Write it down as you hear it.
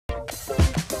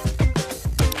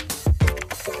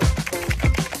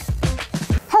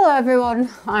Hello everyone,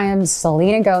 I am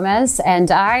Selena Gomez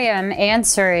and I am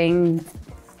answering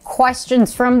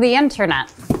questions from the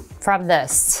internet from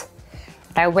this.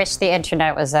 I wish the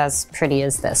internet was as pretty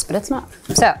as this, but it's not.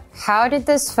 So, how did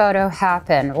this photo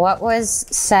happen? What was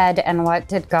said and what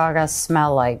did Gaga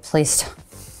smell like? Please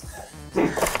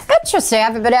don't. Interesting, I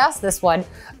haven't been asked this one.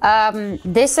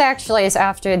 This actually is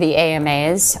after the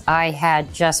AMAs. I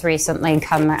had just recently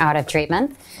come out of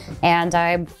treatment and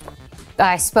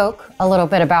I spoke a little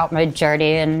bit about my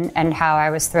journey and how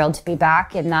I was thrilled to be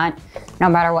back, and that no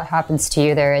matter what happens to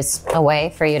you, there is a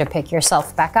way for you to pick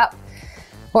yourself back up,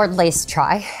 or at least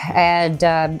try.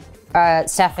 And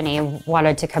Stephanie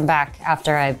wanted to come back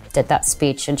after I did that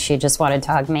speech, and she just wanted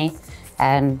to hug me.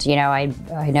 And, you know, I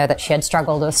know that she had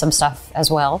struggled with some stuff as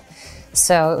well.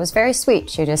 So it was very sweet.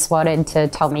 She just wanted to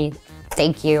tell me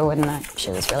thank you, and that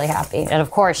she was really happy. And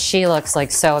of course, she looks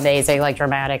like so amazing, like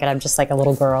dramatic, and I'm just like a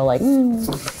little girl, like,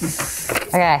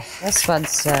 Okay, this one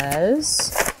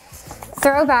says,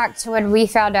 throwback to when we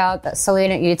found out that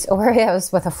Selena eats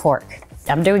Oreos with a fork.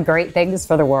 I'm doing great things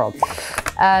for the world.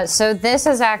 So this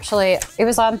is actually, it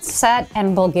was on set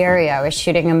in Bulgaria. I was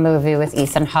shooting a movie with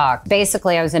Ethan Hawke.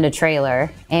 Basically, I was in a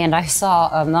trailer, and I saw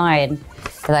online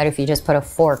that if you just put a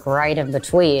fork right in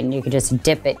between, you could just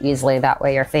dip it easily. That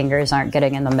way your fingers aren't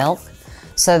getting in the milk.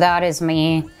 So that is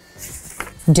me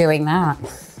doing that.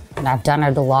 And I've done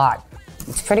it a lot.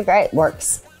 It's pretty great,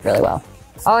 works really well.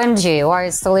 OMG, why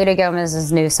is Selena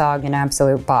Gomez's new song an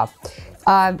absolute bop?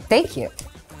 Thank you.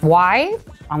 Why?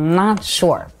 I'm not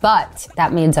sure, but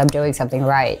that means I'm doing something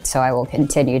right, so I will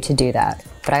continue to do that.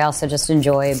 But I also just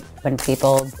enjoy when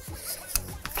people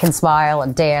can smile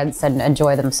and dance and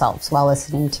enjoy themselves while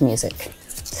listening to music.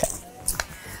 So.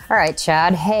 All right,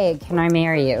 Chad, hey, can I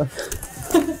marry you?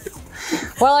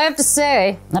 Well, I have to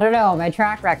say, I don't know, my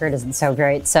track record isn't so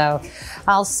great, so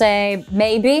I'll say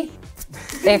maybe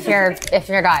if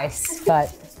you're nice,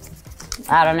 but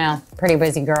I don't know, pretty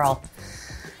busy girl.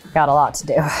 Got a lot to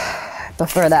do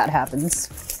before that happens.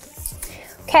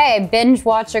 Okay, binge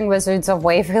watching Wizards of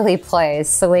Waverly Place.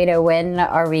 Selena, when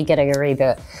are we getting a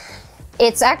reboot?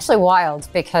 It's actually wild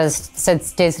because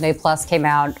since Disney Plus came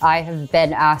out, I have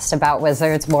been asked about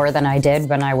Wizards more than I did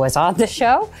when I was on the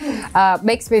show.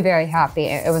 Makes me very happy.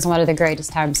 It was one of the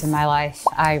greatest times in my life.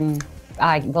 I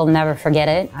will never forget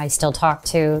it. I still talk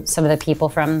to some of the people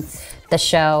from the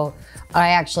show. I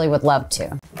actually would love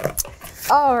to.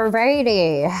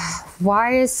 Alrighty,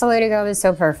 why is Selena Gomez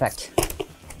so perfect?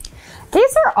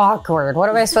 These are awkward. What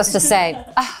am I supposed to say?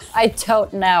 I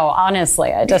don't know,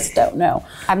 honestly, I just don't know.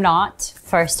 I'm not,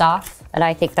 first off, and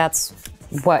I think that's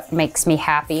what makes me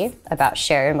happy about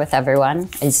sharing with everyone,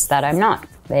 is that I'm not,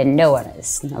 and no one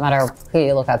is, no matter who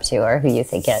you look up to or who you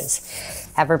think is.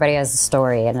 Everybody has a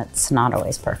story, and it's not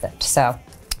always perfect. So,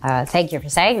 thank you for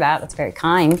saying that, that's very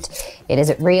kind. It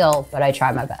isn't real, but I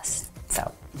try my best, so.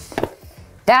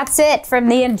 That's it from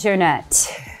the internet.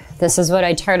 This is when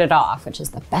I turn it off, which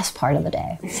is the best part of the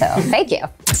day. So, thank you.